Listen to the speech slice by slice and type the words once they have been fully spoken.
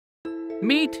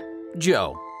Meet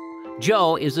Joe.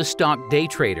 Joe is a stock day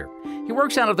trader. He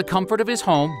works out of the comfort of his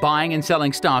home, buying and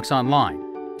selling stocks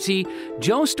online. See,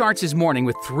 Joe starts his morning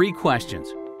with 3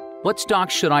 questions. What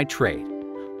stocks should I trade?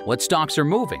 What stocks are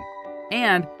moving?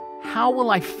 And how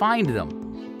will I find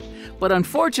them? But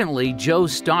unfortunately,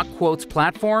 Joe's stock quotes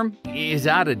platform is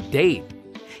out of date.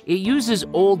 It uses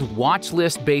old watch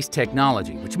list-based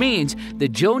technology, which means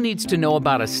that Joe needs to know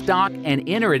about a stock and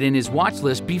enter it in his watch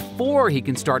list before he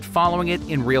can start following it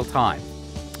in real time.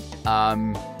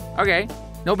 Okay,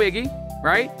 no biggie,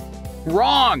 right?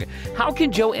 Wrong! How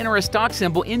can Joe enter a stock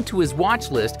symbol into his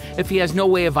watch list if he has no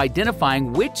way of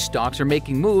identifying which stocks are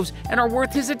making moves and are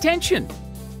worth his attention?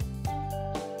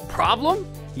 Problem?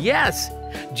 Yes!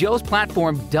 Joe's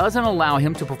platform doesn't allow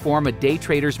him to perform a day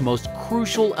trader's most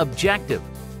crucial objective: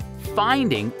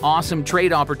 finding awesome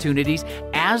trade opportunities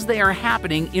as they are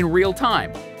happening in real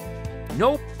time.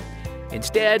 Nope.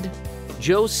 Instead,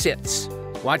 Joe sits,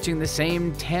 watching the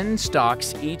same 10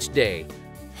 stocks each day,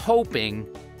 hoping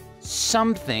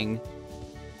something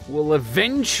will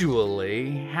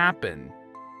eventually happen.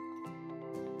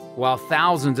 While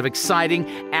thousands of exciting,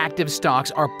 active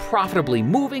stocks are profitably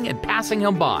moving and passing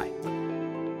him by.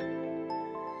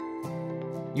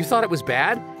 You thought it was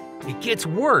bad? It gets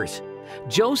worse.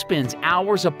 Joe spends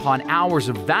hours upon hours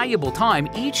of valuable time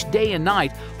each day and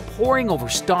night poring over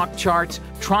stock charts,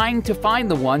 trying to find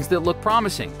the ones that look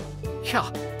promising. Yeah,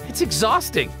 it's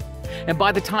exhausting. And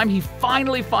by the time he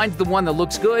finally finds the one that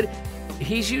looks good,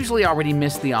 he's usually already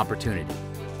missed the opportunity.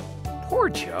 Poor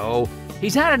Joe.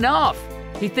 He's had enough.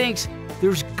 He thinks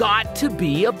there's got to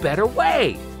be a better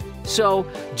way. So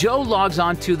Joe logs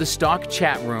on to the stock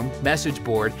chat room message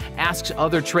board, asks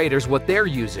other traders what they're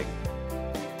using.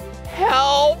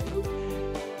 Help!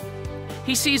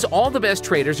 He sees all the best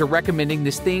traders are recommending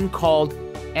this thing called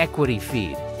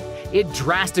EquityFeed. It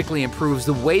drastically improves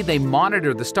the way they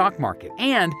monitor the stock market,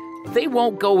 and they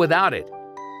won't go without it.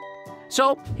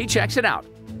 So he checks it out.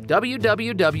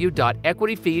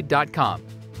 www.equityfeed.com.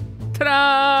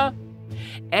 Ta-da!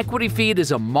 EquityFeed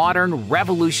is a modern,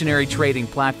 revolutionary trading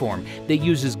platform that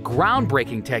uses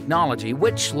groundbreaking technology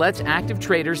which lets active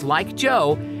traders like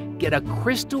Joe get a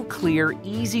crystal clear,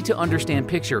 easy-to-understand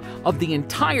picture of the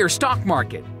entire stock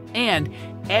market and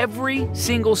every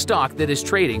single stock that is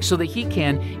trading so that he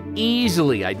can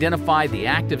easily identify the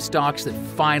active stocks that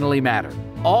finally matter,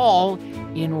 all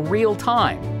in real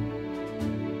time.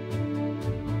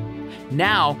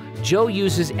 Now, Joe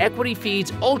uses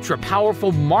EquityFeed's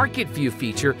ultra-powerful Market View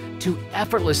feature to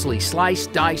effortlessly slice,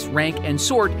 dice, rank, and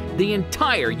sort the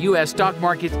entire U.S. stock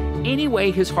market any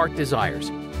way his heart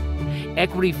desires.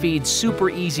 EquityFeed's super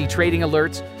easy trading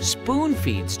alerts spoon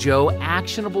feeds Joe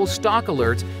actionable stock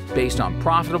alerts based on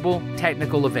profitable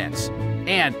technical events.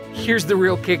 And here's the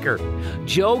real kicker.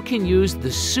 Joe can use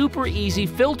the super easy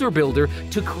filter builder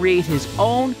to create his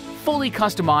own fully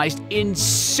customized,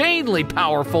 insanely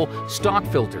powerful stock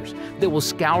filters that will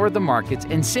scour the markets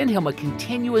and send him a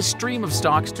continuous stream of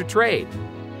stocks to trade.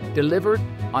 Delivered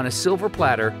on a silver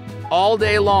platter all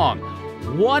day long,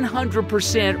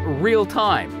 100% real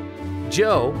time.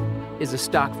 Joe is a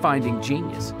stock-finding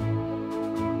genius.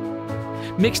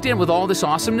 Mixed in with all this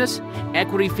awesomeness,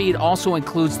 EquityFeed also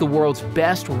includes the world's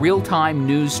best real-time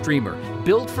news streamer,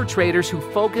 built for traders who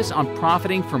focus on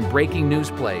profiting from breaking news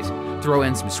plays. Throw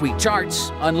in some sweet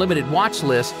charts, unlimited watch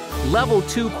lists, level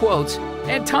 2 quotes,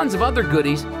 and tons of other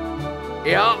goodies.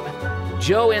 Yup,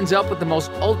 Joe ends up with the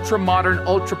most ultra-modern,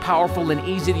 ultra-powerful, and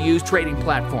easy-to-use trading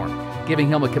platform, giving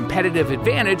him a competitive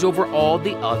advantage over all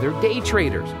the other day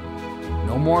traders.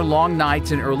 No more long nights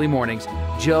and early mornings.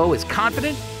 Joe is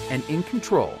confident and in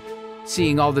control,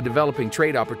 seeing all the developing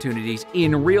trade opportunities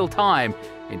in real time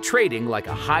and trading like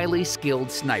a highly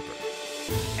skilled sniper.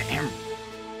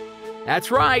 That's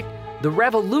right, the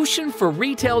revolution for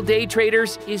retail day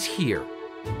traders is here.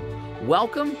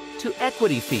 Welcome to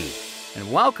EquityFeed,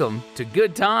 and welcome to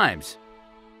good times.